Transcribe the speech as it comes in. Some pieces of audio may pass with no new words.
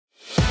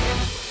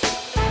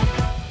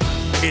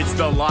It's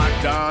the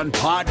Locked On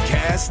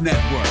Podcast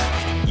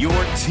Network, your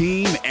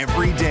team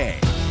every day.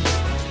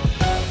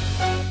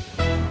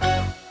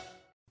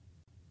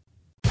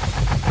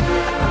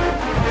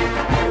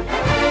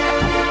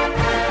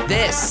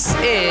 This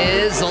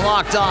is the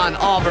Locked On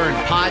Auburn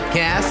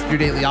Podcast, your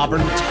daily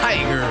Auburn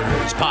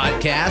Tigers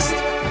podcast.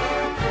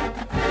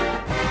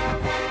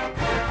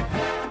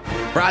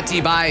 Brought to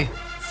you by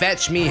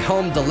Fetch Me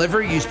Home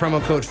Delivery. Use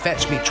promo code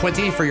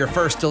FetchMe20 for your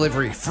first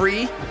delivery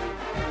free.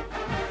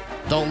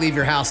 Don't leave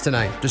your house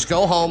tonight. Just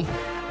go home.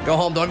 Go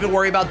home. Don't even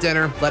worry about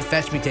dinner. Let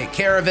Fetch Me take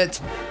care of it.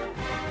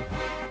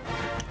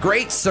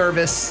 Great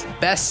service.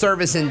 Best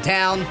service in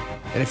town.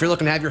 And if you're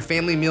looking to have your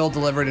family meal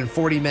delivered in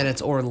 40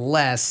 minutes or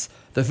less,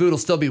 the food will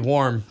still be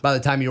warm by the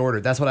time you order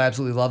it. That's what I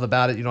absolutely love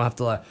about it. You don't have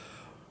to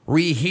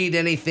reheat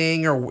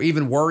anything or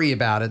even worry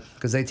about it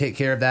because they take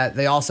care of that.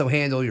 They also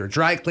handle your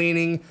dry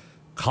cleaning,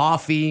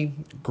 coffee,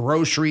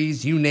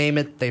 groceries, you name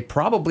it. They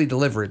probably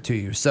deliver it to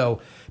you. So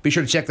be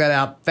sure to check that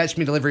out,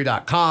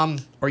 FetchMeDelivery.com,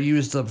 or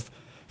use the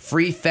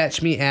free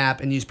Fetch Me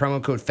app and use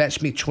promo code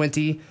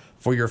FetchMe20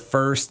 for your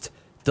first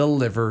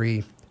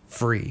delivery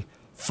free.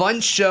 Fun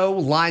show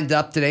lined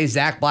up today.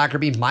 Zach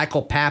Blackerby,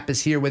 Michael Papp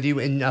is here with you.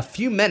 In a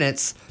few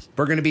minutes,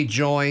 we're going to be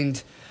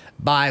joined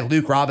by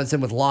Luke Robinson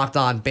with Locked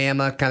On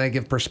Bama, kind of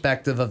give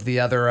perspective of the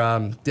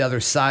other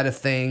side of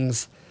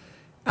things.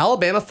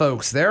 Alabama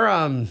folks, they're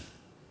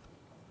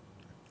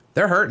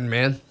hurting,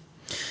 man.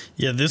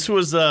 Yeah, this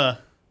was a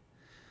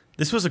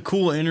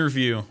cool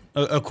interview,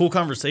 a cool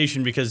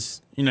conversation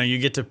because you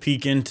get to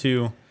peek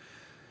into,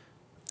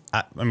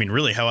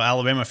 really how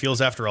Alabama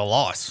feels after a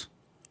loss.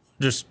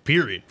 Just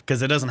period,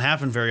 because it doesn't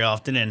happen very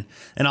often, and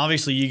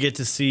obviously you get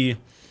to see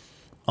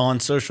on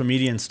social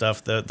media and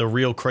stuff the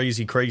real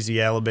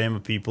crazy Alabama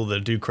people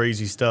that do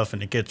crazy stuff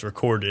and it gets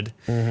recorded,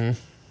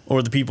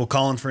 or the people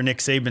calling for Nick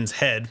Saban's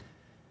head,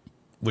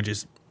 which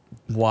is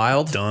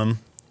wild, dumb,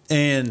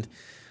 and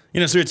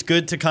so it's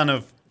good to kind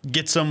of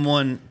get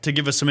someone to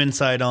give us some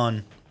insight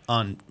on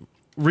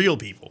real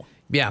people.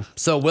 Yeah,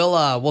 so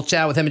we'll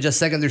chat with him in just a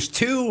second. There's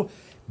two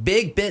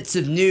big bits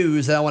of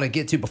news that I want to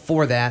get to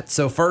before that.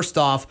 So first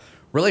off,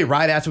 really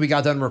right after we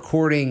got done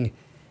recording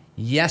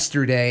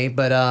yesterday,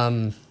 but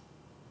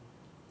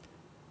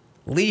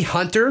Lee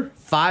Hunter,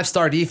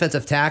 5-star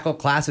defensive tackle,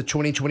 class of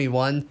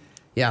 2021.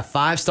 Yeah,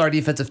 5-star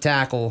defensive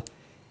tackle.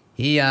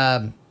 He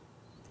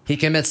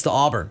commits to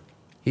Auburn.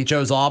 He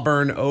chose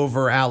Auburn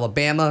over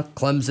Alabama,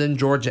 Clemson,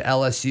 Georgia,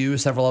 LSU,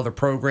 several other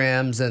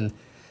programs, and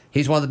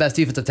he's one of the best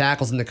defensive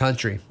tackles in the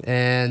country.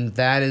 And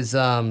that is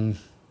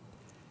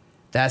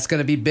that's going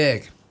to be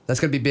big. That's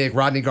going to be big.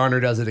 Rodney Garner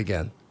does it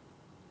again.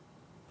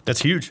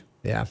 That's huge.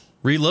 Yeah.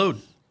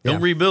 Reload.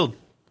 Don't rebuild.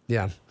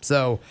 Yeah.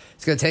 So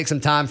it's going to take some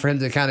time for him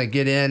to kind of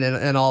get in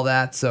and all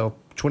that. So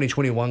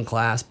 2021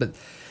 class. But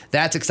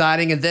that's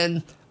exciting. And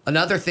then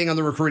another thing on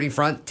the recruiting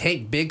front,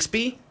 Tank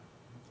Bigsby,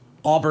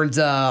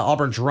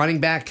 Auburn's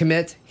running back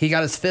commit. He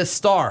got his 5th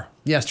star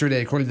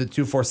yesterday, according to the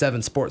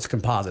 247 Sports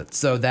Composite.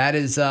 So that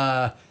is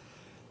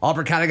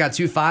Auburn kind of got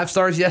 2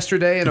 5-stars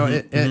yesterday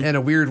in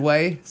a weird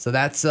way. So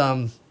that's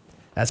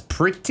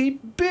pretty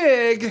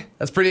big.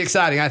 That's pretty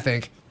exciting, I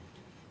think.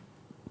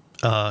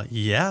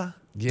 Yeah.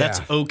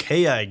 That's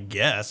okay, I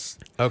guess.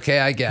 Okay,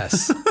 I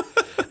guess.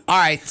 All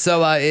right,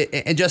 so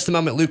in just a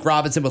moment, Luke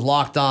Robinson with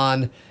Locked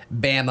On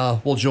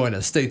Bama will join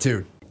us. Stay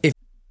tuned.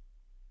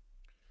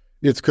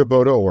 It's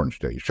Kubota Orange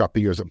Day. Shop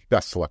the year's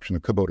best selection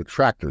of Kubota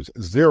tractors,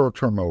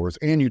 zero-turn mowers,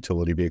 and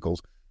utility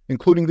vehicles,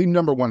 including the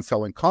 #1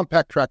 selling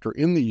compact tractor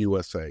in the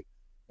USA.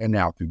 And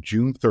now through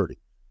June 30,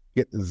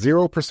 get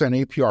 0%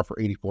 APR for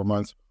 84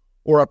 months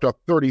or up to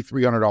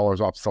 $3,300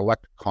 off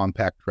select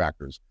compact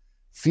tractors.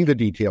 See the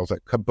details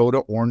at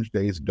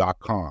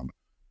KubotaOrangeDays.com.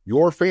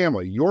 Your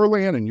family, your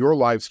land, and your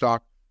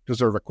livestock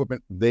deserve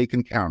equipment they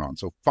can count on.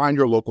 So find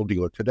your local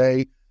dealer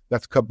today.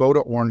 That's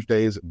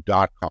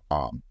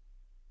KubotaOrangeDays.com.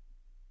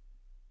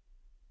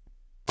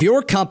 If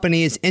your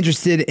company is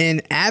interested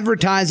in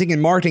advertising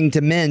and marketing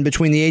to men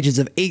between the ages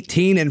of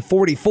 18 and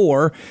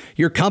 44,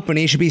 your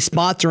company should be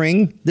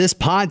sponsoring this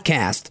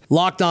podcast.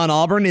 Locked On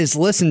Auburn is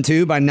listened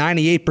to by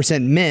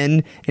 98%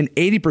 men and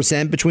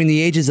 80% between the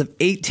ages of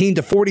 18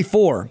 to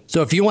 44.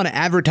 So if you want to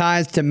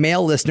advertise to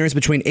male listeners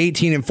between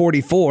 18 and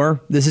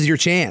 44, this is your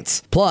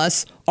chance.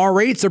 Plus, our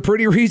rates are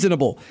pretty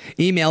reasonable.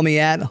 Email me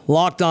at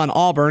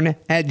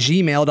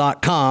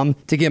lockedonauburn@gmail.com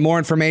to get more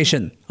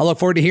information. I look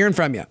forward to hearing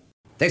from you.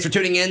 Thanks for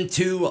tuning in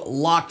to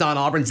Locked On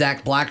Auburn.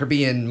 Zach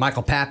Blackerby and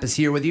Michael Papp is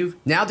here with you.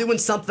 Now doing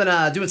something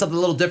a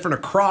little different,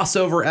 a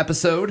crossover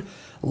episode.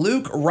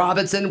 Luke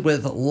Robinson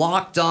with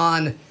Locked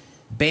On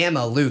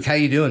Bama. Luke, how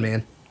you doing,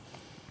 man?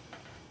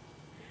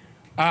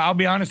 I'll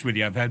be honest with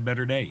you. I've had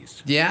better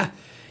days. Yeah.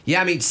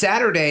 I mean,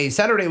 Saturday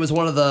was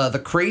one of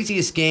the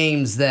craziest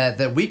games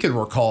that we could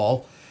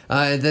recall.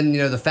 And then,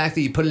 the fact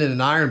that you put it in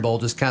an Iron Bowl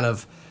just kind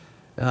of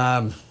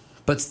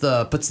puts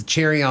the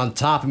cherry on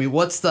top. I mean,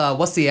 what's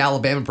the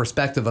Alabama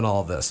perspective on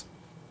all of this?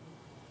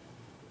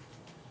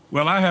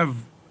 Well, I have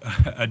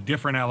a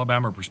different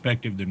Alabama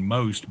perspective than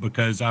most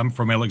because I'm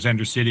from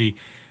Alexander City.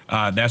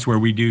 That's where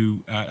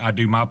I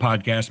do my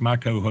podcast. My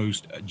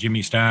co-host,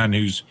 Jimmy Stein,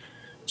 who's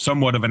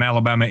somewhat of an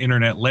Alabama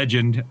internet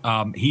legend.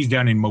 He's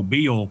down in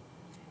Mobile.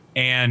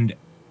 And,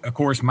 of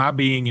course, my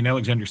being in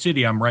Alexander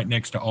City, I'm right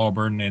next to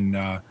Auburn. And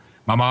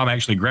my mom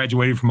actually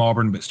graduated from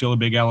Auburn, but still a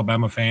big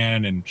Alabama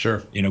fan. And,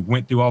 Sure.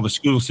 Went through all the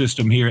school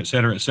system here, et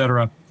cetera, et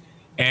cetera.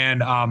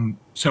 And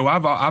so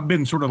I've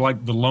been sort of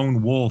like the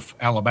lone wolf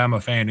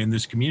Alabama fan in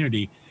this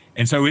community.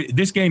 And so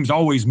this game's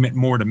always meant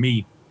more to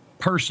me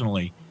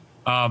personally.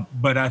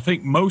 But I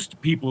think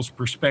most people's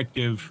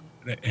perspective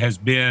has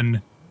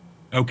been,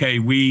 okay,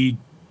 we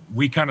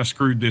kind of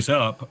screwed this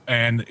up.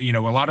 And, a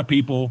lot of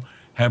people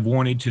have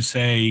wanted to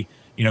say,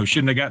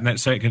 shouldn't have gotten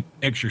that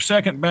extra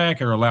second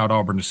back or allowed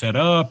Auburn to set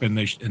up and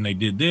they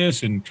did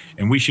this and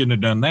we shouldn't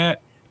have done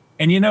that.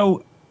 And,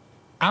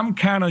 I'm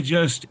kind of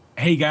just,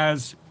 hey,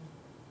 guys,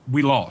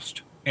 we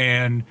lost.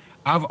 And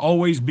I've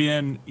always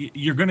been,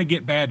 you're going to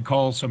get bad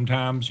calls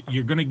sometimes.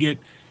 You're going to get,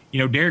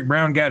 Derek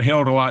Brown got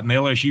held a lot in the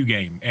LSU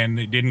game and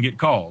it didn't get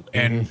called.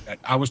 And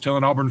I was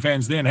telling Auburn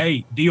fans then,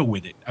 hey, deal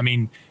with it. I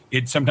mean,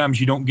 sometimes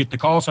you don't get the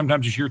call.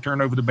 Sometimes it's your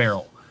turn over the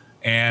barrel.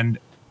 And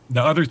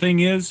the other thing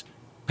is,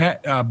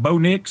 Bo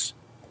Nix,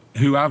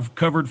 who I've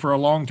covered for a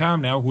long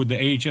time now with the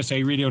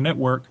AHSA Radio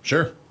Network.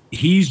 Sure.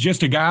 He's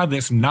just a guy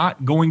that's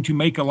not going to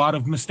make a lot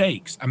of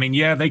mistakes. I mean,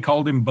 yeah, they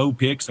called him Bo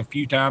Picks a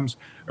few times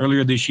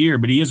earlier this year,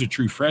 but he is a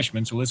true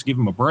freshman, so let's give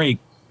him a break.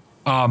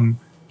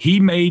 He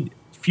made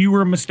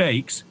fewer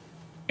mistakes,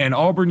 and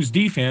Auburn's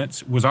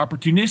defense was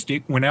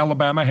opportunistic when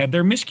Alabama had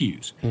their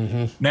miscues.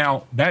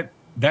 Now,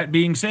 that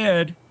being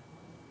said,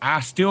 I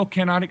still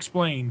cannot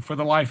explain for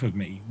the life of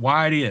me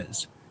why it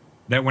is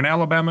that when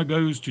Alabama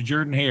goes to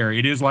Jordan-Hare,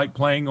 it is like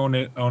playing on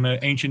an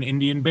ancient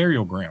Indian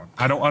burial ground.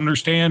 I don't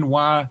understand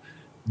why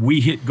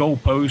we hit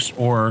goalposts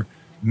or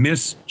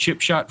miss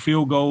chip shot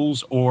field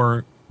goals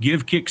or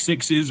give kick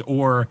sixes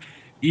or,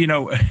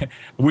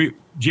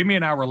 Jimmy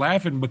and I were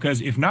laughing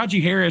because if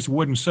Najee Harris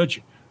wasn't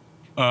such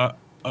a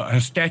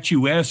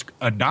statuesque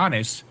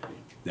Adonis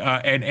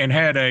and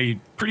had a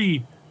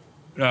pretty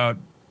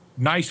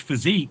nice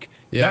physique,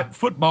 that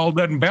football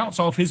doesn't bounce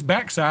off his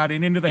backside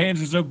and into the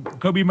hands of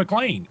Kobe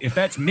McLean. If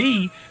that's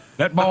me,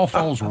 that ball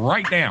falls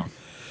right down.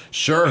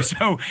 Sure.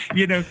 So,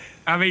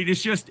 I mean,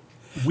 it's just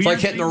weird. It's like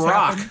hitting a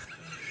rock.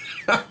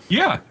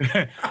 Yeah.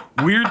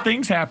 Weird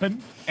things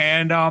happen.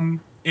 And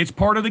it's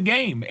part of the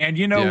game. And,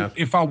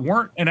 if I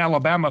weren't an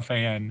Alabama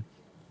fan,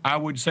 I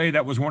would say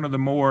that was one of the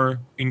more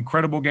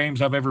incredible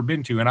games I've ever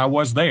been to. And I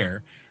was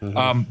there.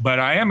 But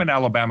I am an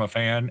Alabama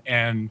fan,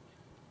 and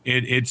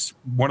it's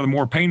one of the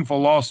more painful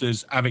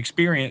losses I've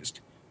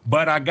experienced.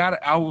 But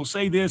I will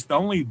say this, the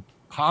only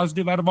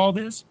positive out of all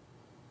this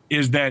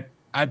is that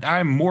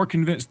I'm more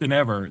convinced than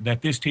ever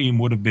that this team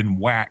would have been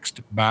waxed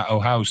by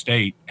Ohio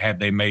State had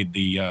they made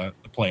the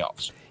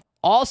playoffs.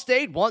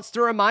 Allstate wants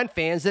to remind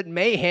fans that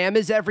mayhem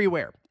is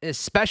everywhere,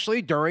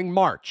 especially during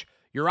March.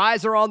 Your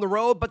eyes are on the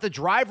road, but the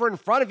driver in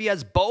front of you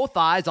has both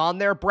eyes on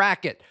their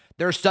bracket.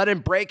 Their sudden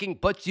braking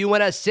puts you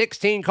in a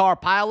 16-car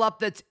pileup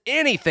that's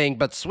anything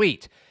but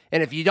sweet.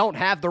 And if you don't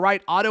have the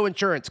right auto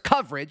insurance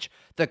coverage,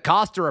 the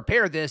cost to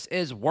repair this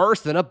is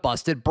worse than a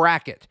busted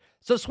bracket.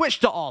 So switch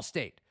to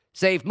Allstate.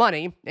 Save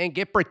money and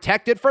get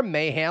protected from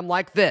mayhem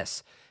like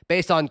this.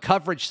 Based on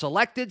coverage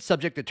selected,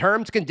 subject to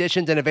terms,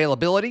 conditions, and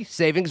availability,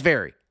 savings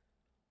vary.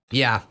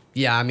 Yeah.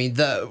 I mean,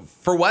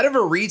 for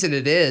whatever reason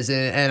it is,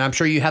 and I'm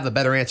sure you have a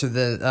better answer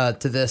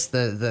to this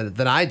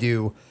than I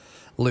do,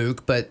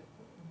 Luke. But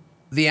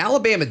the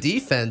Alabama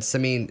defense, I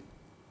mean,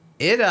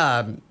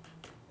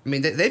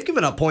 they've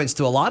given up points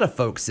to a lot of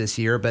folks this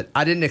year, but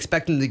I didn't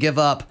expect them to give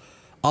up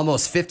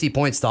almost 50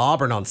 points to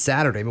Auburn on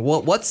Saturday. I mean,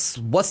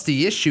 what's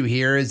the issue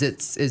here? Is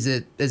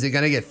it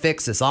going to get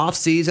fixed this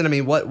offseason? I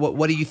mean,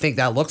 what do you think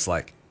that looks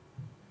like?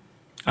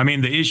 I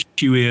mean, the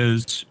issue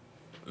is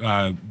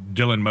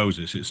Dylan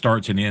Moses. It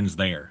starts and ends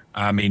there.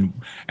 I mean,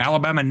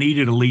 Alabama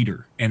needed a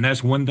leader, and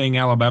that's one thing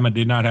Alabama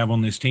did not have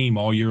on this team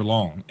all year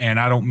long. And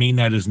I don't mean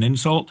that as an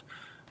insult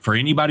for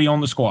anybody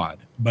on the squad,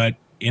 but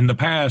in the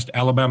past,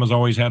 Alabama's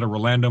always had a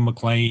Rolando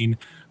McClain,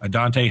 a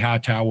Dante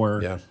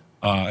Hightower,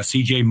 a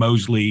C.J.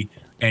 Mosley,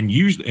 and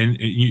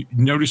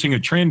noticing a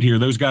trend here,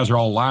 those guys are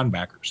all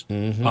linebackers.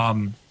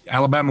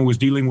 Alabama was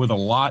dealing with a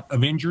lot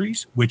of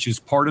injuries, which is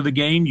part of the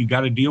game. You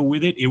got to deal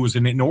with it. It was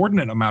an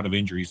inordinate amount of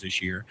injuries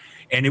this year.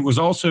 And it was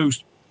also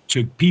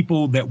to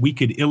people that we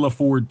could ill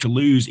afford to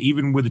lose,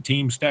 even with a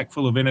team stacked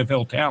full of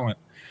NFL talent.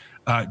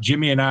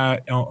 Jimmy and I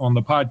on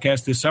the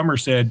podcast this summer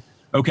said,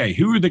 okay,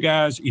 who are the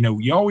guys,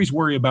 you always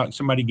worry about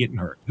somebody getting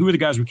hurt. Who are the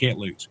guys we can't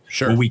lose?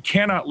 Sure. Well, we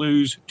cannot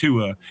lose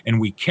Tua, and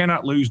we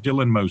cannot lose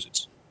Dylan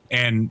Moses.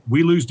 And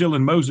we lose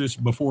Dylan Moses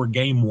before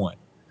game one.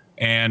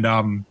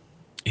 And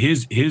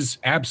his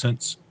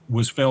absence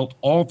was felt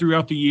all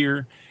throughout the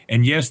year.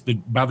 And yes,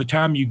 by the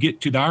time you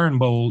get to the Iron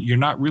Bowl, you're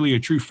not really a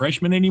true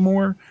freshman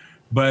anymore.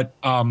 But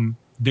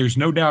there's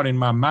no doubt in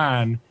my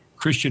mind,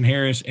 Christian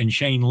Harris and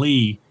Shane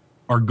Lee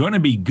are going to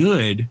be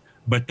good,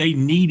 but they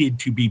needed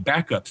to be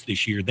backups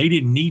this year. They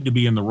didn't need to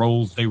be in the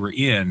roles they were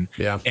in.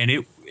 Yeah. And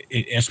it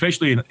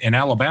especially in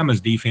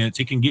Alabama's defense,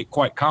 it can get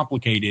quite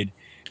complicated.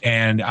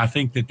 And I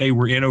think that they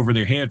were in over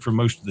their head for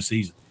most of the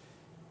season.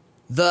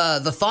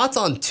 The thoughts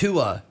on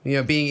Tua,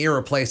 being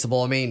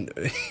irreplaceable. I mean,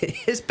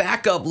 his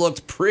backup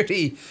looked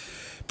pretty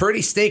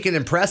stinking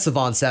impressive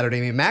on Saturday.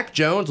 I mean, Mac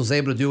Jones was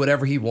able to do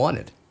whatever he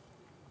wanted.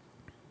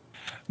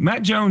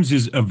 Mac Jones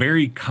is a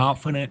very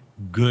confident,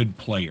 good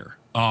player.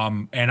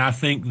 And I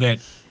think that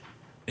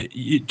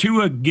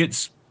Tua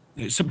gets –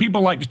 some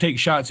people like to take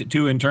shots at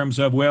Tua in terms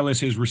of, well, it's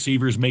his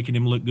receivers making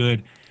him look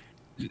good.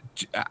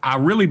 I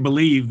really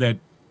believe that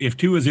if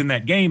Tua's in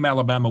that game,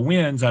 Alabama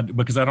wins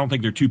because I don't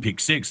think they're 2 pick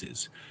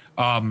sixes.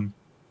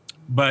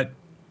 But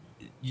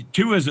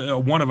Tua's a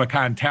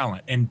one-of-a-kind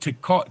talent. And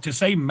to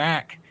say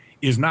Mac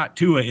is not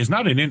Tua is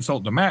not an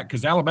insult to Mac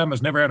because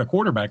Alabama's never had a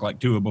quarterback like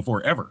Tua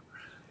before ever.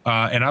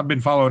 And I've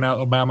been following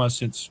Alabama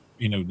since,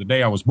 the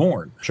day I was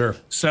born. Sure.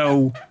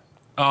 So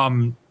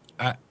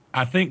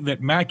I think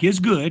that Mac is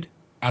good.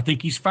 I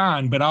think he's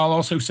fine. But I'll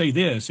also say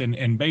this,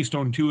 and based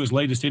on Tua's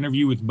latest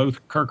interview with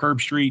both Kirk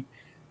Herbstreit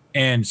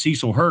and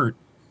Cecil Hurt,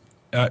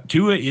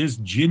 Tua is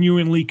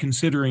genuinely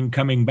considering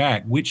coming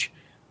back, which,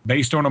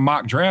 based on a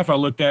mock draft I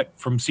looked at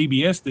from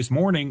CBS this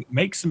morning,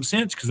 makes some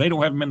sense because they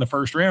don't have him in the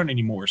first round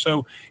anymore.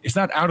 So it's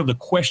not out of the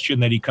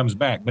question that he comes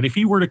back. But if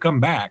he were to come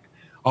back,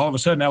 all of a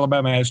sudden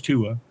Alabama has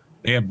Tua.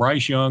 They have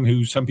Bryce Young,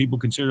 who some people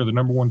consider the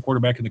number 1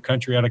 quarterback in the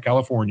country out of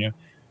California.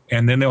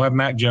 And then they'll have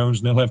Mac Jones,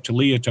 and they'll have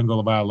Talia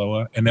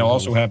Tagovailoa, and they'll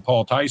also have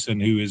Paul Tyson,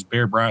 who is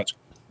Bear Bryant's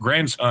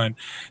grandson.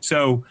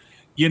 So,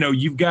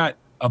 you've got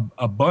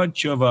a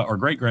bunch of or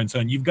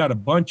great-grandson, you've got a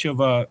bunch of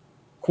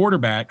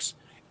quarterbacks,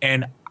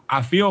 and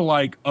I feel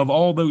like of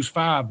all those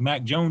 5,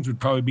 Mac Jones would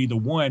probably be the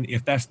one,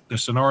 if that's the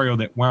scenario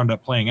that wound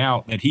up playing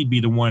out, that he'd be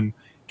the one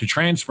to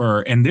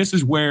transfer. And this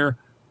is where,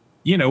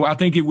 I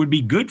think it would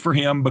be good for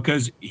him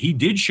because he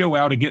did show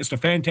out against a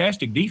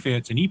fantastic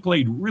defense, and he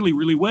played really,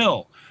 really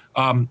well.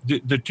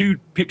 The 2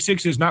 pick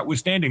sixes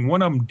notwithstanding,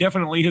 one of them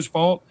definitely his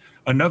fault.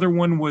 Another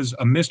one was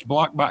a missed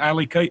block by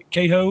Ali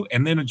Cahoe,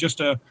 and then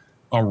just a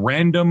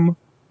random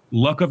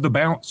luck of the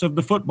bounce of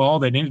the football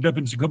that ended up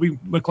in Jacoby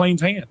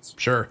McLean's hands.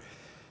 Sure.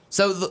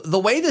 So the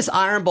way this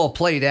Iron Bowl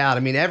played out, I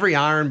mean, every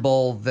Iron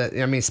Bowl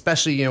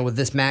especially, with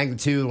this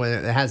magnitude, when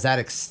it has that,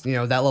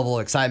 that level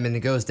of excitement, it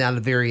goes down to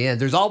the very end.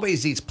 There's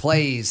always these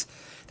plays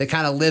that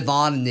kind of live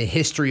on in the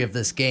history of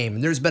this game.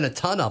 And there's been a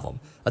ton of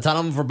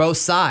them for both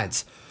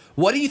sides.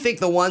 What do you think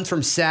the ones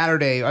from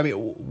Saturday,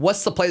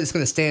 what's the play that's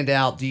going to stand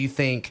out, do you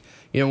think,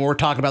 when we're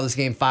talking about this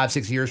game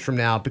 5-6 years from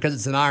now, because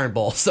it's an Iron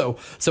Bowl, so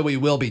we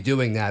will be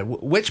doing that.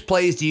 Which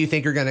plays do you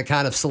think are going to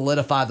kind of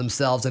solidify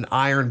themselves in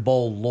Iron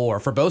Bowl lore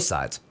for both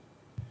sides?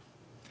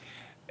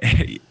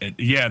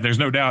 Yeah, there's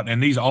no doubt.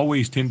 And these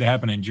always tend to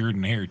happen in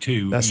Jordan-Hare,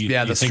 too. That's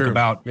think true.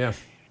 About,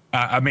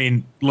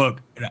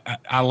 look,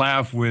 I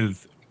laugh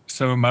with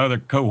some of my other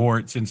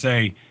cohorts and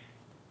say,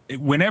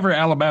 whenever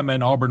Alabama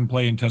and Auburn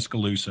play in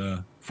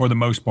Tuscaloosa, for the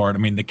most part,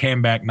 the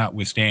comeback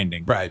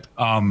notwithstanding, right?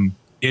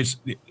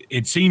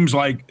 It seems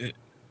like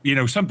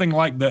something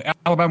like the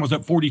Alabama was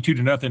up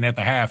 42-0 at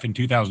the half in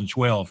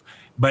 2012,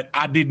 but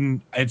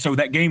and so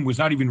that game was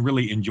not even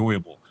really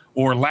enjoyable.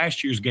 Or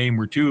last year's game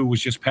where Tua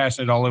was just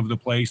passing it all over the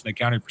place and they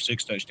counted for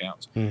 6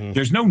 touchdowns. Mm-hmm.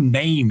 There's no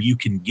name you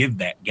can give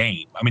that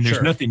game.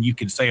 There's nothing you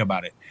can say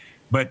about it.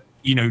 But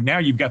now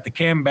you've got the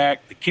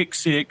comeback, the kick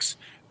six.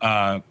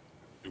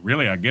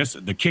 Really, I guess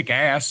the kick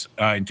ass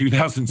in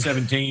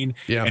 2017.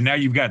 Yeah. And now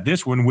you've got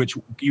this one, which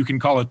you can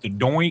call it the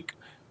doink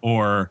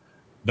or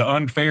the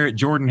unfair at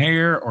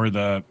Jordan-Hare or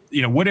the,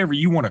 whatever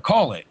you want to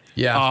call it.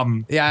 Yeah.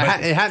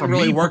 It hadn't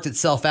really worked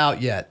itself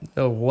out yet.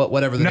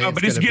 Whatever the No,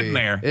 but it's getting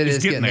there.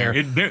 It's getting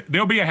there.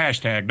 There'll be a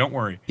hashtag. Don't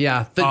worry.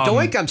 Yeah. The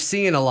doink I'm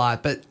seeing a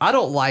lot, but I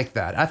don't like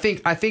that. I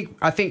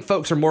think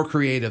folks are more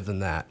creative than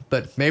that,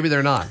 but maybe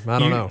they're not. I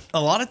don't know. A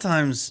lot of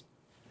times,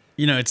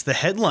 it's the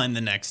headline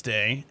the next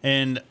day,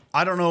 and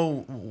I don't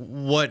know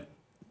what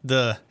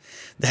the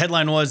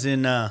headline was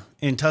in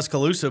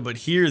Tuscaloosa, but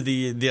here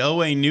the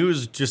OA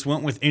News just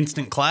went with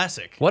instant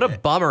classic. What a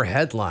bummer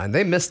headline.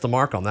 They missed the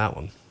mark on that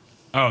one.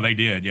 Oh, they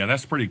did. Yeah,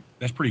 that's pretty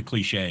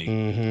cliche.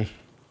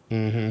 Mm-hmm.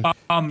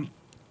 Mm-hmm.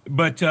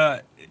 But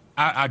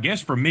I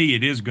guess for me,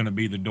 it is going to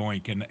be the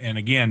doink. And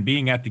again,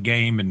 being at the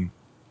game, and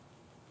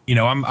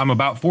I'm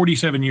about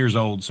 47 years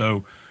old,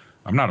 so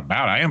I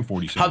am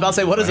 47. I was about to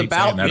say, what does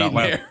about mean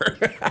there?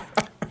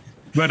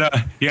 But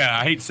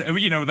I hate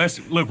to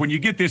say, look, when you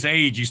get this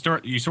age,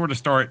 you sort of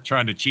start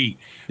trying to cheat.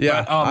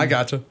 Yeah, but, I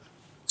gotcha.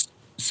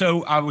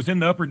 So I was in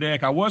the upper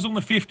deck. I was on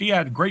the 50. I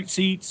had great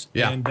seats.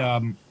 Yeah.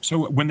 And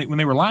so when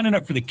they were lining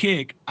up for the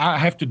kick, I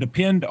have to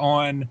depend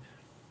on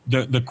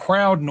the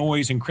crowd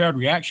noise and crowd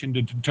reaction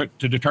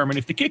to determine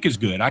if the kick is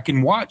good. I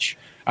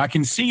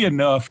can see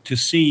enough to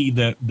see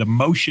the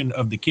motion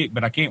of the kick,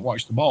 but I can't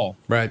watch the ball.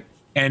 Right.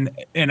 And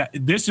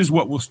this is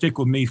what will stick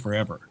with me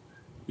forever,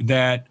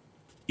 that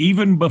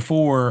even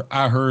before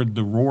I heard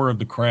the roar of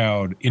the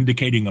crowd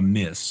indicating a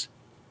miss,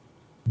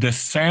 the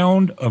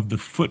sound of the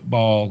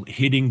football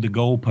hitting the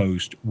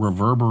goalpost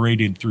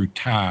reverberated through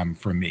time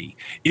for me.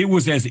 It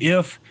was as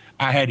if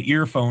I had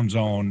earphones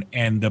on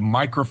and the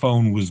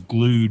microphone was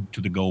glued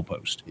to the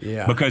goalpost.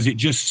 Yeah. Because it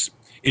just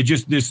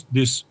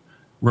this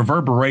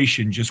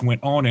reverberation just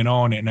went on,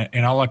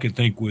 and all I could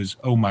think was,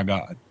 oh my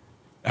God.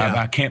 Yeah.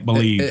 I can't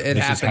believe it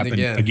this has happened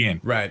again.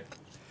 Right.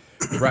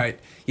 Right.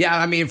 Yeah,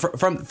 I mean,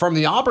 from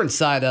the Auburn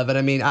side of it,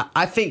 I mean,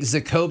 I think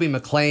Zacoby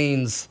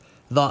McClain's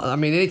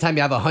anytime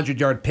you have a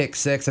 100-yard pick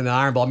six and an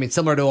iron ball, I mean,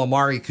 similar to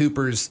Amari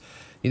Cooper's,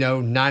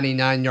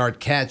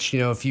 99-yard catch,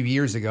 a few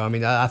years ago. I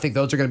mean, I think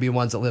those are going to be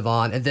ones that live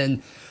on. And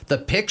then the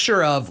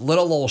picture of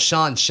little old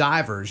Sean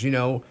Shivers,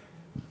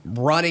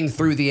 running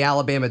through the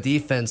Alabama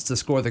defense to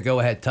score the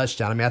go-ahead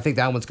touchdown. I mean, I think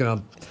that one's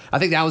going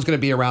to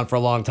be around for a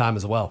long time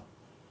as well.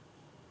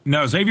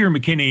 No, Xavier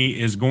McKinney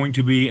is going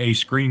to be a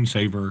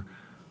screensaver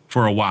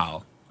for a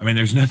while. I mean,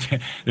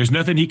 there's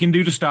nothing he can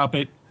do to stop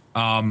it.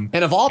 And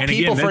of all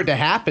people for it to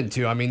happen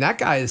to, I mean, that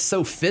guy is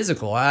so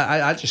physical.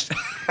 I just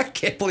I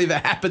can't believe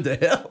it happened to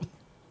him.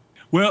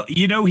 Well,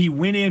 he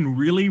went in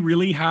really,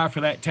 really high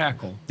for that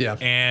tackle. Yeah.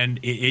 And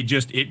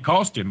it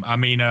cost him. I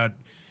mean,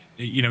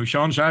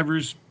 Sean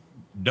Shivers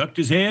ducked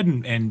his head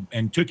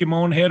and took him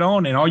on head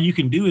on. And all you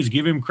can do is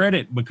give him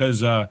credit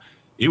because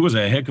it was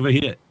a heck of a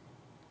hit.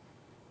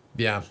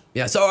 Yeah.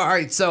 Yeah. So, all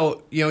right.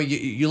 So,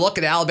 you look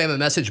at Alabama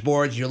message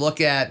boards, you look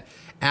at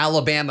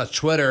Alabama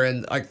Twitter,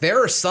 and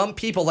there are some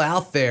people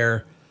out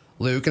there,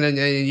 Luke, and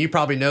you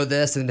probably know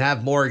this and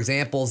have more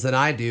examples than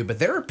I do, but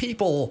there are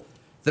people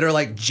that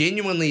are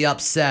genuinely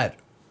upset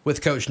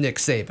with Coach Nick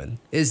Saban.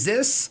 Is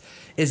this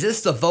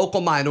the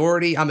vocal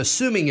minority? I'm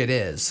assuming it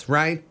is,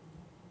 right?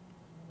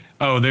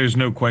 Oh, there's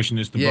no question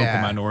it's the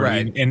vocal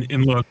minority. Right.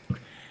 And look,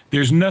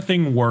 there's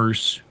nothing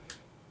worse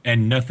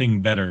and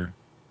nothing better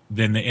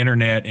than the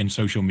internet and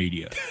social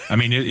media. I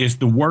mean, it's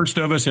the worst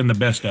of us and the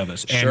best of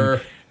us. Sure.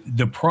 And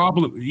the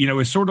problem,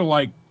 it's sort of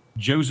like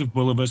Joseph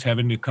Bulovas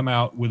having to come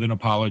out with an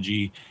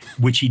apology,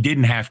 which he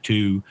didn't have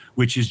to,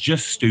 which is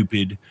just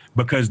stupid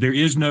because there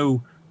is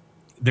no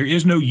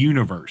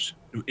universe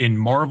in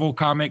Marvel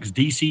comics,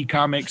 DC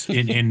comics,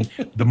 in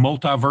the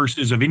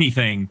multiverses of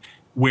anything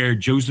where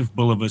Joseph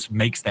Bulovas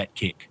makes that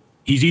kick.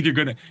 He's either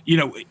going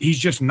to, he's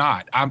just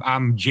not.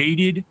 I'm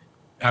jaded.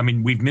 I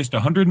mean, we've missed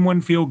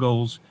 101 field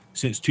goals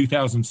since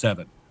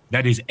 2007.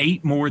 That is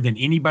 8 more than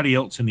anybody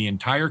else in the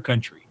entire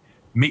country.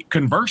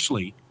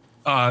 Conversely,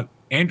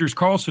 Anders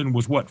Carlson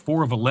was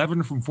 4 of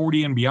 11 from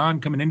 40 and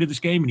beyond coming into this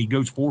game, and he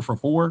goes 4 for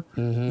 4.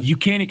 Mm-hmm. You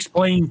can't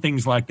explain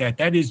things like that.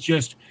 That is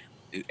just,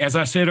 as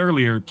I said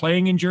earlier,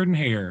 playing in Jordan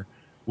Hare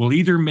will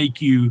either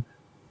make you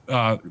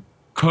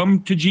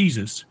come to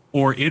Jesus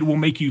or it will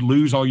make you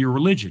lose all your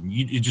religion.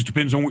 It just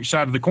depends on which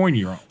side of the coin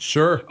you're on.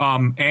 Sure.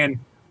 And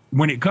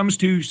when it comes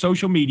to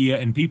social media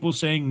and people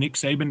saying Nick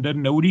Saban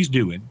doesn't know what he's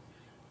doing,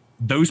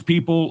 those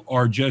people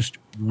are just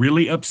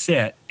really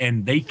upset,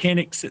 and they can't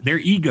accept, their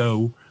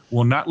ego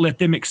will not let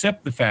them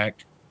accept the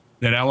fact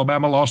that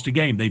Alabama lost a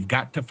game. They've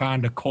got to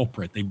find a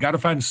culprit. They've got to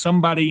find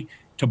somebody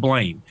to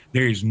blame.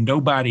 There is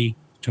nobody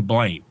to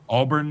blame.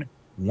 Auburn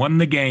won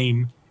the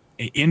game.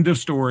 End of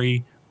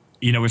story.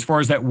 As far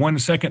as that 1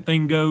 second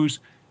thing goes,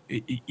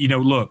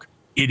 look,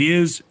 it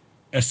is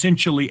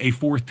essentially a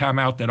 4th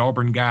timeout that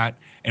Auburn got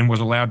and was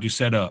allowed to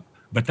set up.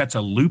 But that's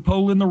a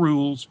loophole in the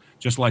rules,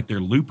 just like there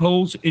are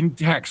loopholes in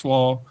tax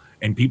law,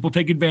 and people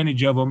take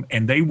advantage of them.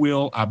 And they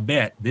will, I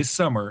bet, this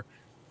summer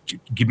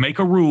make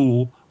a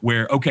rule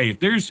where, okay,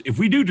 if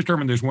we do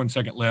determine there's 1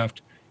 second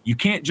left, you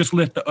can't just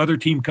let the other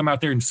team come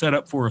out there and set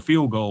up for a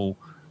field goal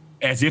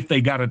as if they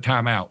got a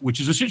timeout,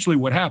 which is essentially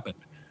what happened.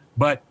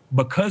 But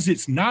because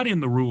it's not in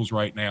the rules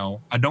right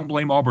now, I don't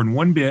blame Auburn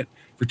one bit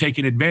for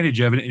taking advantage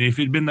of it. And if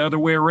it had been the other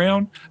way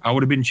around, I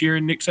would have been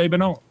cheering Nick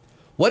Saban on.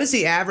 What is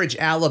the average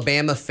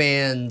Alabama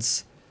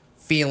fan's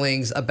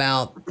feelings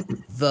about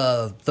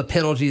the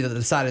penalty that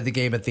decided the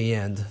game at the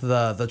end,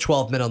 the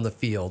 12 men on the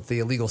field, the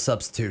illegal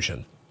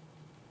substitution?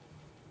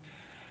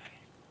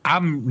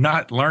 I'm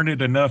not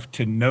learned enough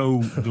to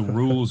know the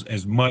rules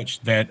as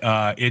much that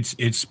it's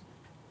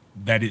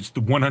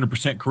the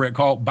 100% correct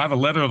call. By the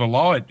letter of the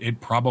law,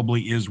 it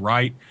probably is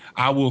right.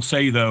 I will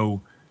say,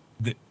 though,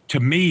 that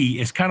to me,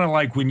 it's kind of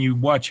like when you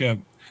watch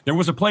there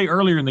was a play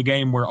earlier in the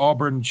game where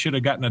Auburn should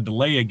have gotten a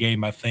delay a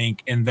game, I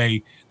think, and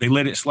they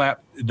let it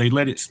snap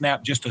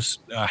just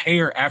a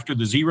hair after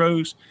the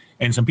zeros,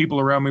 and some people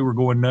around me were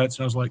going nuts.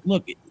 And I was like,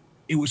 look,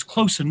 it was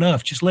close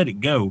enough. Just let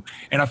it go.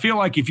 And I feel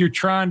like if you're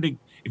trying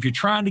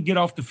to get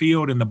off the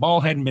field and the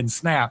ball hadn't been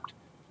snapped,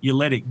 you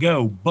let it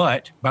go.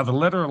 But by the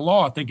letter of the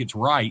law, I think it's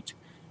right.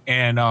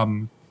 And I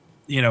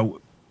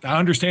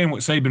understand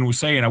what Saban was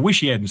saying. I wish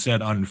he hadn't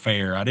said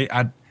unfair.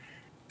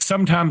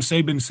 Sometimes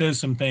Saban says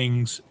some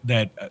things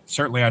that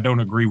certainly I don't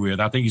agree with.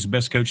 I think he's the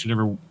best coach that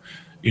ever,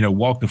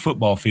 walked the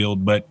football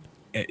field, but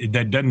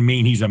that doesn't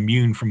mean he's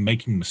immune from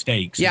making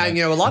mistakes. Yeah, and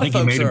a lot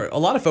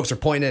of folks are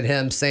pointing at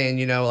him saying,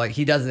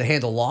 he doesn't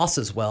handle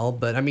losses well.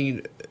 But I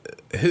mean,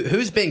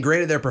 who's been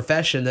great at their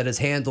profession that has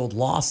handled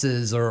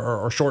losses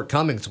or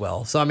shortcomings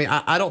well? So I mean,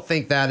 I don't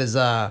think that is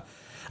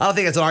I don't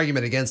think it's an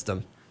argument against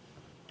him.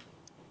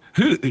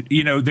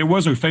 There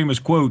was a famous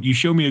quote, you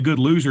show me a good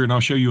loser and I'll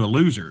show you a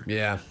loser.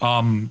 Yeah.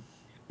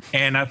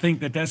 And I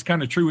think that that's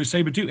kind of true with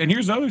Saban too. And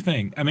here's the other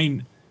thing. I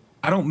mean,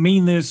 I don't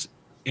mean this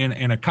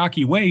in a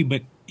cocky way,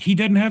 but he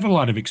doesn't have a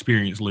lot of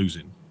experience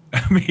losing.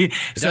 I mean,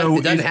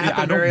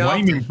 I don't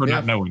blame him for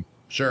not knowing.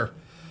 Sure.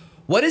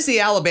 What is the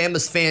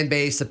Alabama's fan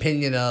base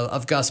opinion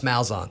of Gus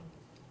Malzahn?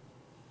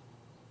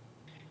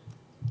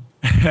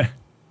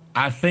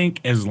 I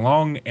think as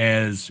long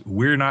as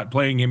we're not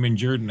playing him in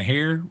Jordan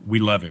Hare, we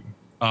love him.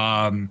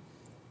 I'm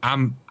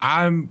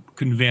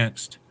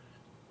convinced.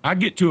 I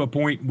get to a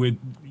point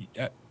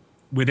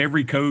with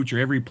every coach or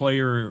every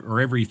player or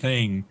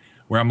everything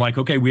where I'm like,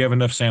 okay, we have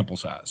enough sample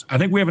size. I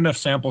think we have enough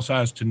sample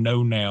size to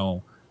know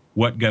now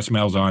what Gus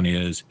Malzahn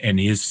is, and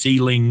his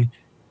ceiling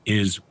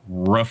is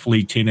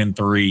roughly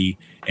 10-3,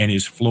 and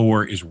his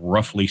floor is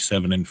roughly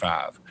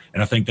 7-5.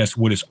 And I think that's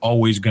what it's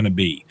always going to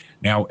be.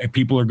 Now, if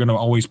people are going to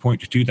always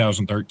point to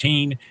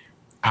 2013,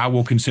 I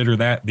will consider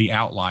that the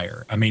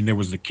outlier. I mean, there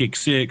was the kick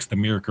six, the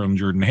miracle on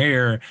Jordan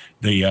Hare,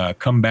 the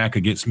comeback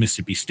against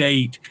Mississippi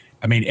State.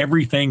 I mean,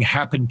 everything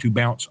happened to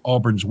bounce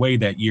Auburn's way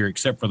that year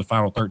except for the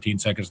final 13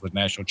 seconds of the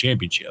national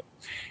championship.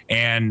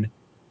 And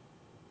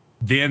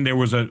then there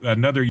was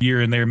another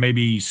year in there,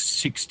 maybe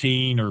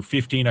 16 or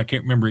 15, I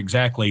can't remember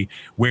exactly,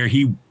 where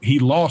he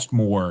lost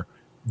more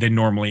than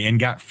normally and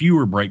got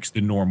fewer breaks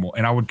than normal.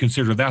 And I would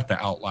consider that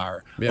the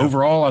outlier. Yeah.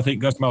 Overall, I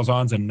think Gus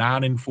Malzahn's a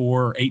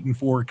 9-4,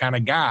 8-4 kind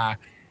of guy.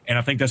 And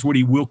I think that's what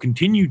he will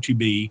continue to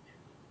be.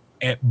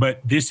 But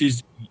this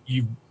is,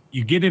 you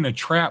get in a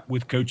trap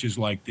with coaches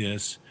like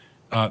this,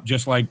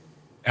 just like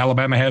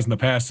Alabama has in the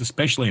past,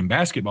 especially in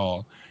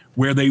basketball,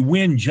 where they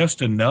win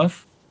just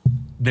enough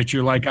that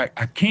you're like,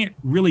 I can't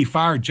really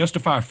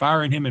justify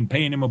firing him and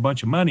paying him a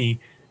bunch of money.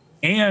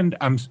 And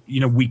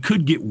we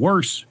could get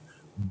worse,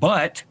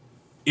 but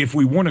if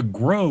we want to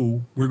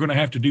grow, we're going to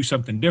have to do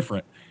something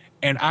different.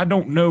 And I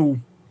don't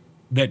know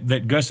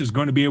that Gus is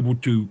going to be able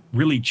to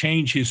really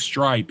change his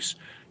stripes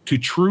to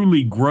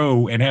truly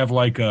grow and have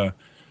like a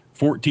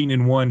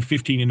 14-1,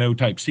 15-0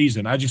 type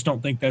season. I just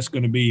don't think that's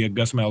going to be a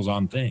Gus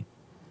Malzahn thing.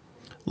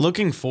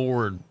 Looking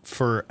forward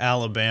for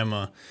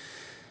Alabama,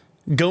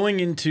 going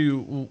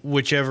into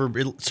whichever,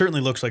 it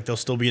certainly looks like they'll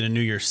still be in a New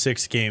Year's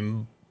Six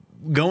game.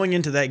 Going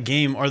into that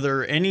game, are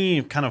there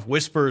any kind of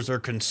whispers or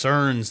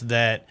concerns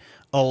that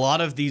a lot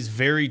of these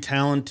very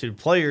talented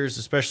players,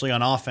 especially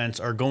on offense,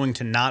 are going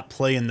to not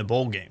play in the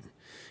bowl game?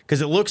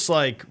 Because it looks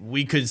like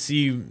we could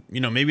see,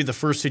 maybe the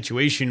first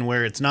situation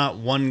where it's not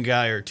one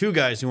guy or two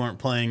guys who aren't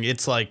playing,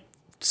 it's like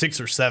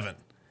 6 or 7.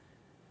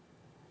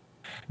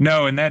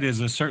 No, and that is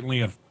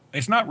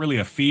it's not really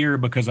a fear,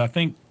 because I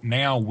think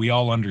now we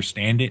all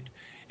understand it.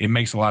 It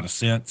makes a lot of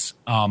sense.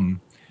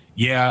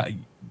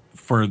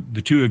 For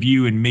the two of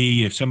you and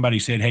me, if somebody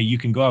said, hey, you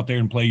can go out there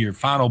and play your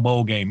final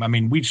bowl game, I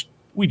mean,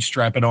 we'd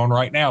strap it on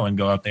right now and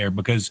go out there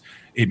because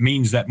it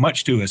means that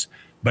much to us.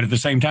 But at the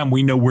same time,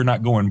 we know we're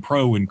not going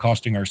pro and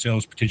costing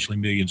ourselves potentially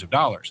millions of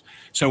dollars.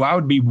 So I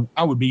would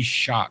be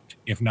shocked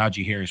if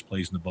Najee Harris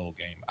plays in the bowl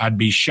game. I'd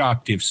be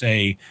shocked if,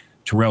 say,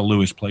 Terrell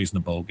Lewis plays in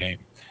the bowl game.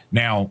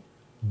 Now,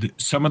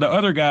 some of the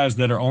other guys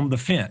that are on the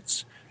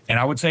fence, and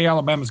I would say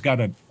Alabama's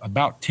got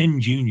about 10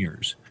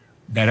 juniors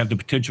that have the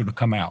potential to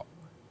come out.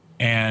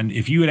 And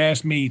if you had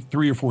asked me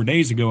 3 or 4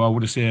 days ago, I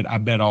would have said, I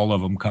bet all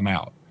of them come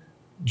out.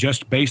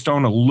 Just based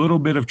on a little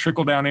bit of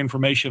trickle-down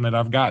information that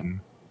I've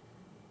gotten,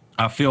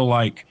 I feel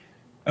like,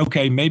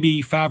 okay,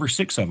 maybe 5 or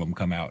 6 of them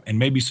come out and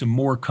maybe some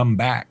more come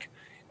back.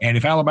 And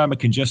if Alabama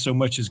can just so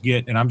much as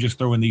get, and I'm just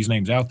throwing these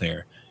names out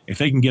there, if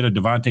they can get a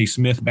Devontae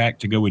Smith back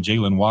to go with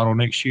Jalen Waddle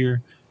next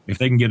year, if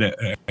they can get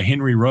a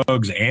Henry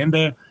Ruggs and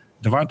a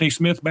Devontae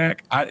Smith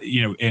back,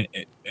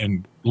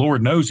 and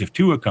Lord knows if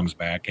Tua comes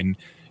back, and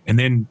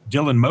then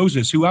Dylan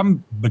Moses, who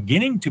I'm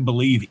beginning to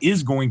believe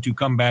is going to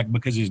come back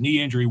because his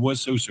knee injury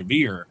was so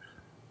severe.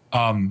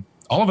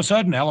 All of a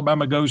sudden,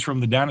 Alabama goes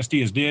from the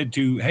dynasty is dead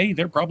to, hey,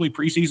 they're probably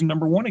preseason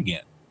number 1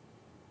 again.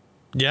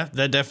 Yeah,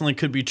 that definitely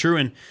could be true.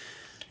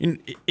 And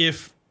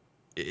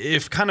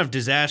if kind of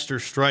disaster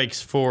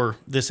strikes for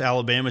this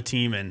Alabama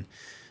team and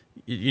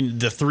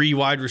the 3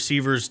 wide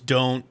receivers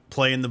don't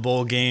play in the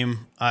bowl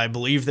game, I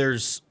believe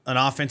there's an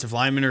offensive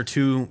lineman or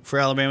 2 for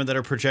Alabama that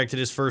are projected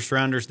as first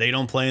rounders. They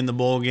don't play in the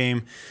bowl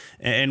game,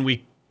 and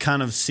we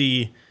kind of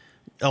see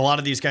a lot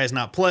of these guys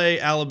not play.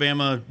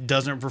 Alabama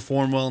doesn't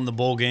perform well in the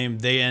bowl game.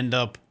 They end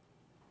up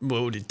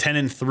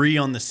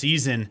 10-3 on the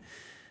season.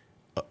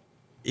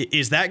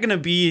 Is that going to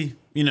be,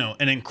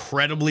 an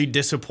incredibly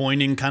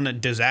disappointing kind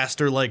of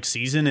disaster-like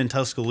season in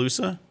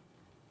Tuscaloosa?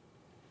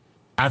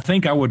 I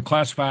think I would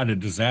classify it a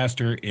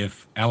disaster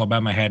if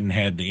Alabama hadn't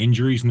had the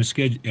injuries in the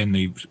schedule and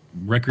the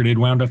record had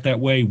wound up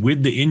that way.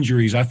 With the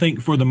injuries, I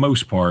think for the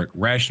most part,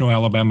 rational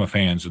Alabama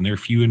fans, and they're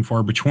few and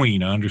far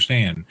between, I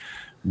understand,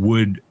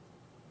 would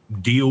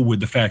deal with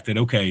the fact that,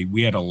 okay,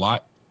 we had a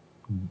lot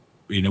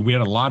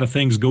of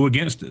things go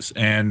against us,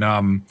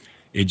 and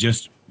it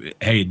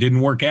hey, it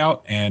didn't work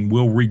out, and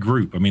we'll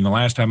regroup. I mean, the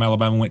last time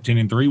Alabama went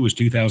 10-3 was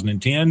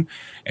 2010,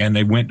 and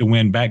they went to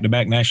win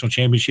back-to-back national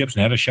championships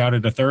and had a shot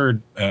at a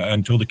third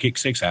until the kick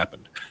six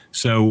happened.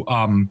 So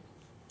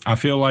I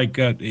feel like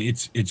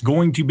it's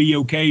going to be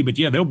okay. But,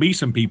 yeah, there'll be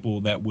some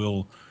people that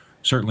will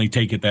certainly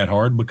take it that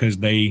hard because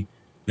they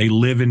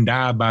live and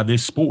die by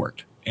this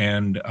sport,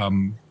 and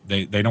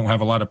they don't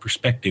have a lot of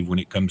perspective when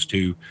it comes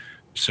to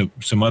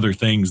some other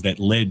things that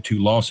led to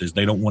losses.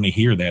 They don't want to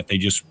hear that. They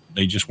just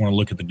want to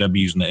look at the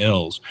W's and the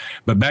L's.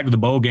 But back to the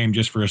bowl game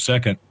just for a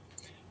second.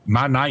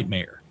 My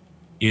nightmare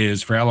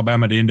is for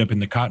Alabama to end up in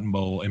the Cotton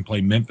Bowl and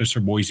play Memphis or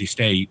Boise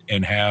State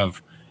and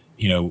have,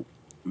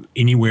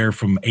 anywhere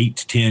from 8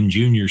 to 10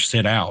 juniors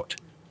sit out,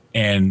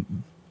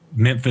 and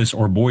Memphis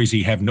or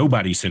Boise have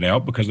nobody sit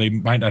out because they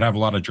might not have a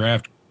lot of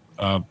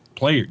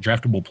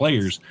draftable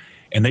players,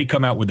 and they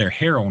come out with their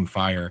hair on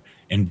fire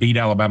and beat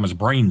Alabama's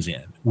brains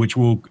in, which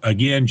will,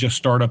 again, just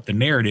start up the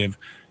narrative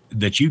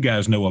that you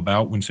guys know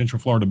about when Central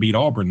Florida beat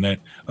Auburn, that,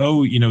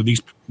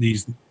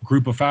 these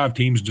group of 5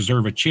 teams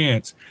deserve a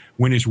chance,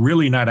 when it's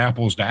really not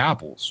apples to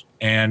apples.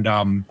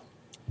 And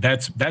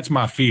that's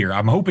my fear.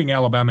 I'm hoping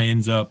Alabama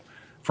ends up,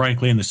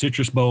 frankly, in the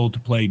Citrus Bowl to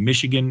play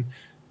Michigan,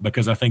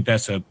 because I think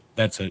that's an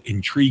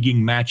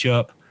intriguing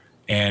matchup,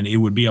 and it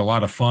would be a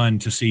lot of fun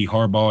to see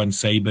Harbaugh and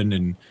Saban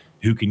and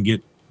who can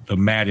get the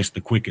maddest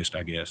the quickest,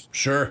 I guess.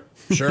 Sure.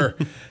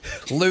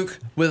 Luke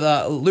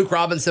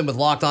Robinson with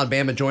Locked On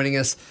Bama joining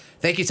us.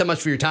 Thank you so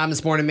much for your time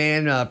this morning,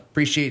 man.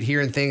 Appreciate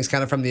hearing things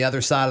kind of from the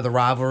other side of the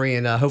rivalry,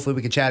 and hopefully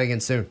we can chat again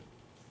soon.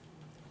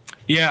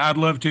 Yeah, I'd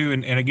love to.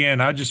 And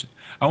again, I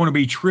want to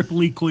be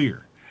triply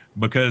clear,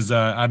 because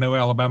I know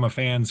Alabama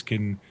fans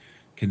can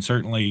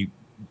certainly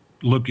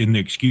look in the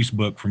excuse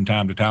book from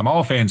time to time.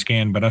 All fans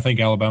can, but I think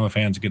Alabama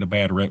fans get a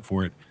bad rep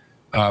for it.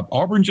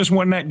 Auburn just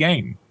won that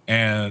game,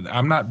 and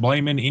I'm not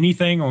blaming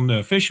anything on the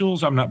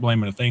officials. I'm not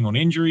blaming a thing on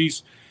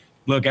injuries.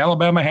 Look,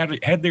 Alabama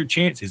had their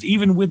chances.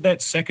 Even with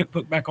that second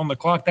put back on the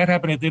clock, that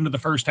happened at the end of the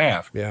first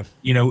half. Yeah.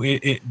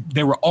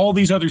 There were all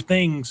these other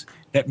things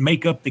that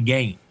make up the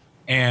game,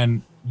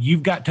 and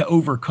you've got to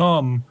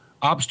overcome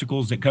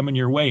obstacles that come in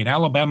your way. And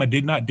Alabama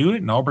did not do it,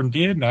 and Auburn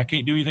did, and I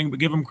can't do anything but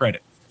give them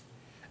credit.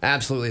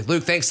 Absolutely.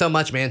 Luke, thanks so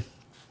much, man.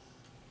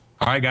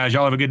 All right, guys.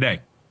 Y'all have a good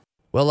day.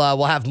 Well,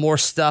 we'll have more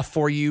stuff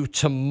for you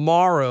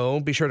tomorrow.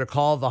 Be sure to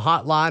call the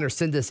hotline or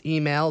send us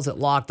emails at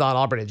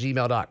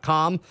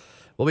lockedonauburn@gmail.com.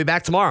 We'll be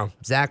back tomorrow.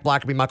 Zach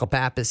Blackerby, Michael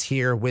Pappas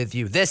here with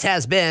you. This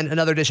has been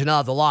another edition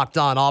of the Locked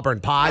On Auburn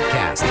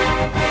podcast.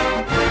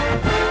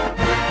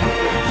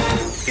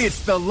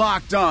 It's the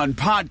Locked On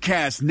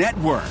Podcast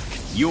Network,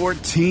 your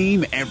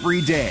team every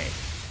day.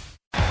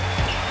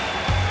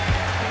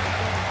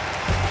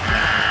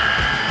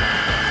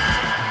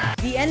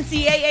 The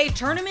NCAA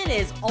tournament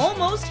is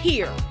almost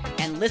here,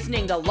 and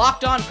listening to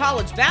Locked On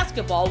College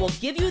Basketball will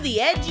give you the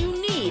edge you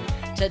need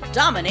to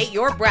dominate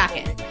your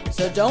bracket.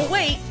 So don't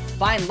wait.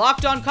 Find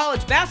Locked On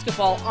College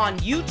Basketball on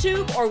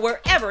YouTube or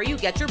wherever you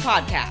get your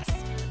podcasts.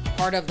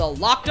 Part of the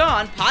Locked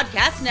On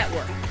Podcast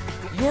Network,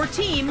 your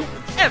team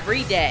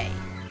every day.